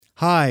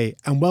Hi,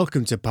 and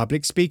welcome to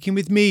Public Speaking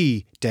with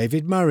me,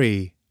 David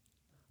Murray.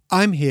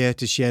 I'm here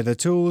to share the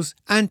tools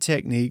and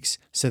techniques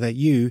so that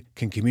you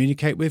can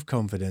communicate with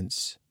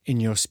confidence in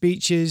your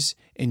speeches,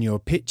 in your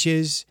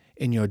pitches,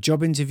 in your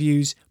job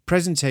interviews,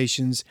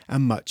 presentations,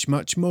 and much,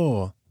 much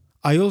more.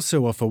 I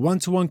also offer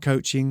one-to-one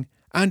coaching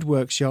and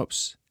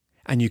workshops,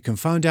 and you can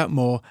find out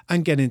more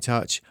and get in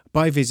touch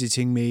by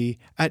visiting me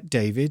at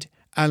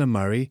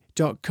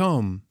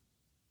davidalanmurray.com.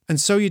 And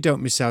so you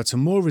don't miss out on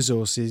more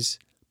resources,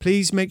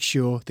 please make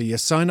sure that you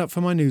sign up for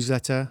my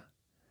newsletter.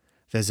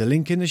 There's a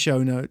link in the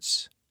show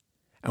notes.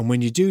 And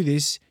when you do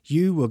this,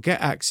 you will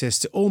get access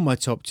to all my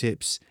top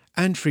tips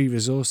and free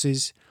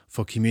resources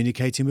for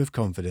communicating with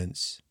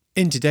confidence.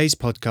 In today's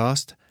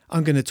podcast,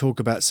 I'm going to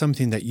talk about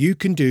something that you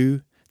can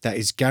do that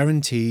is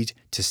guaranteed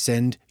to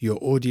send your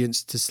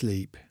audience to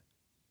sleep.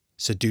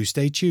 So do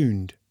stay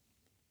tuned.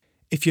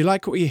 If you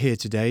like what you hear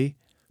today,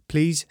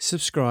 please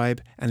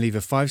subscribe and leave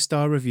a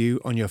 5-star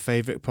review on your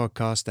favourite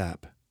podcast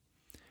app.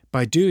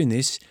 By doing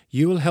this,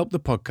 you will help the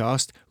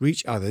podcast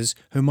reach others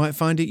who might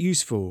find it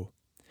useful.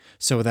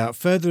 So without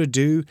further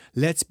ado,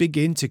 let's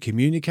begin to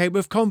communicate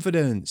with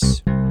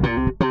confidence.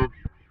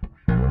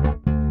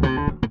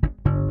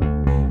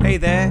 Hey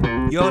there,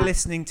 you're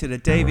listening to the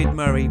David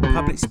Murray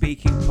Public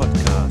Speaking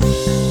Podcast.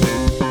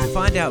 To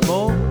find out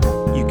more,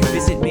 you can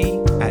visit me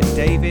at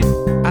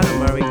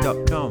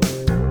davidalanmurray.com.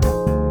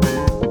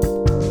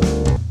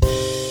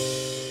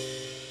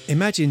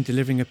 Imagine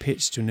delivering a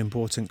pitch to an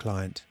important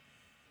client.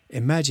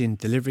 Imagine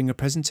delivering a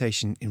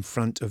presentation in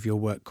front of your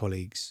work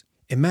colleagues.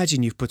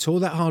 Imagine you've put all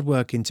that hard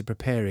work into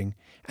preparing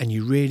and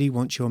you really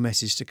want your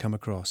message to come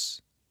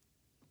across.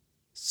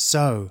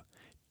 So,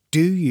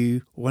 do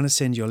you want to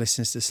send your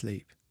listeners to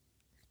sleep?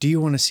 Do you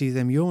want to see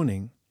them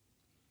yawning?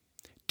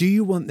 Do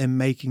you want them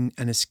making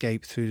an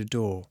escape through the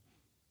door?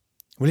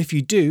 Well, if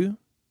you do,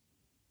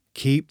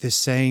 keep the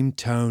same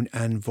tone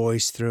and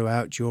voice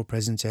throughout your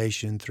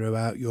presentation,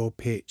 throughout your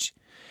pitch.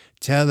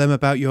 Tell them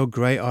about your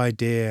great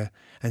idea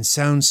and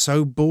sound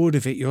so bored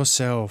of it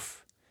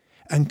yourself,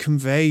 and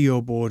convey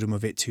your boredom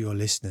of it to your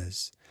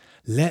listeners.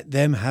 Let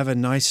them have a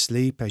nice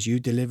sleep as you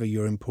deliver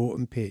your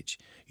important pitch,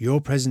 your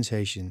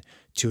presentation,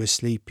 to a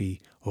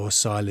sleepy or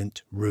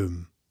silent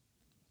room.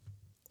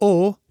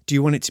 Or do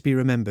you want it to be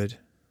remembered?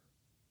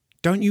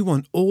 Don't you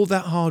want all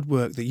that hard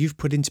work that you've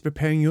put into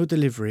preparing your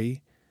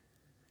delivery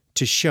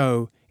to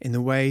show in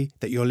the way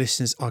that your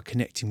listeners are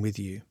connecting with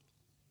you?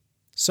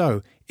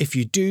 So, if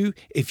you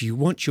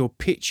want your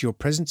pitch, your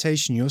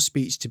presentation, your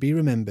speech to be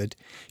remembered,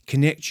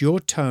 connect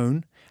your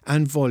tone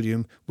and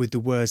volume with the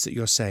words that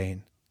you're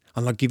saying.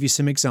 And I'll give you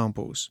some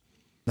examples.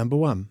 Number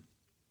 1,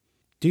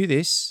 do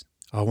this.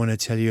 I want to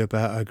tell you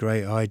about a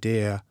great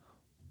idea.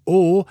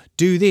 Or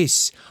do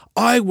this.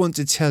 I want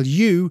to tell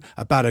you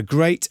about a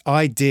great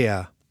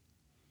idea.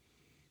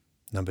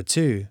 Number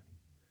 2,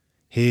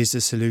 here's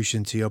the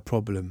solution to your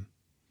problem.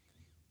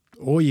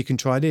 Or you can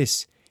try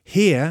this.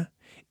 Here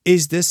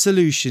is the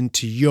solution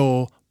to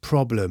your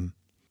problem.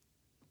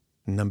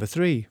 Number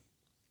 3,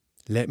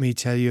 let me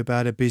tell you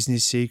about a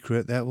business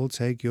secret that will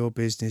take your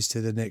business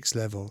to the next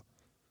level.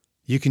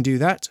 You can do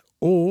that,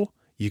 or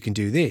you can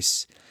do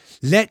this.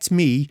 Let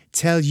me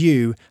tell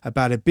you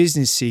about a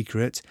business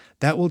secret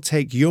that will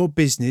take your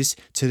business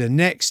to the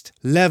next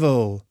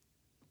level.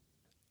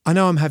 I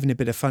know I'm having a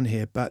bit of fun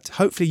here, but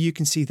hopefully you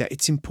can see that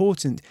it's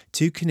important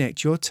to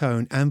connect your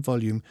tone and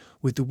volume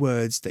with the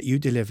words that you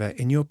deliver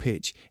in your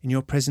pitch, in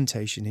your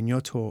presentation, in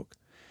your talk,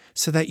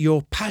 so that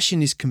your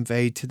passion is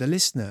conveyed to the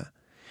listener.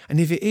 And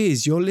if it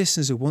is, your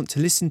listeners will want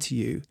to listen to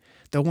you,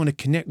 they'll want to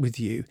connect with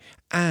you,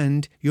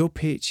 and your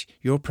pitch,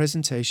 your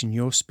presentation,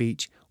 your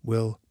speech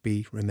will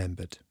be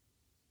remembered.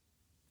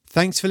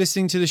 Thanks for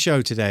listening to the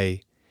show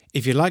today.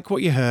 If you like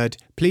what you heard,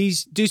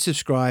 please do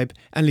subscribe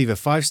and leave a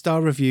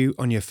 5-star review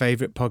on your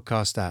favourite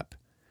podcast app.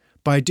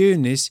 By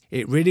doing this,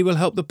 it really will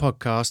help the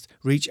podcast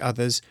reach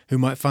others who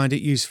might find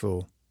it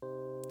useful.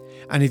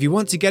 And if you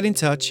want to get in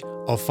touch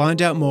or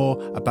find out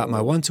more about my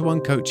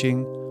one-to-one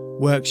coaching,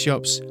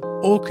 workshops,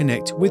 or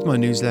connect with my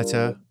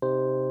newsletter,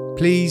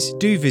 please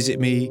do visit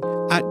me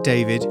at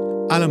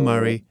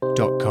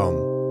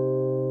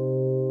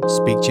davidalanmurray.com.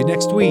 Speak to you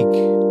next week.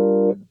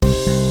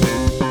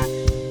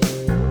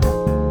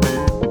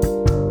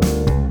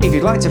 If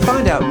you'd like to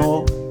find out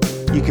more,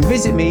 you can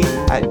visit me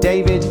at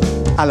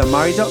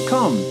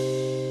davidalanmurray.com.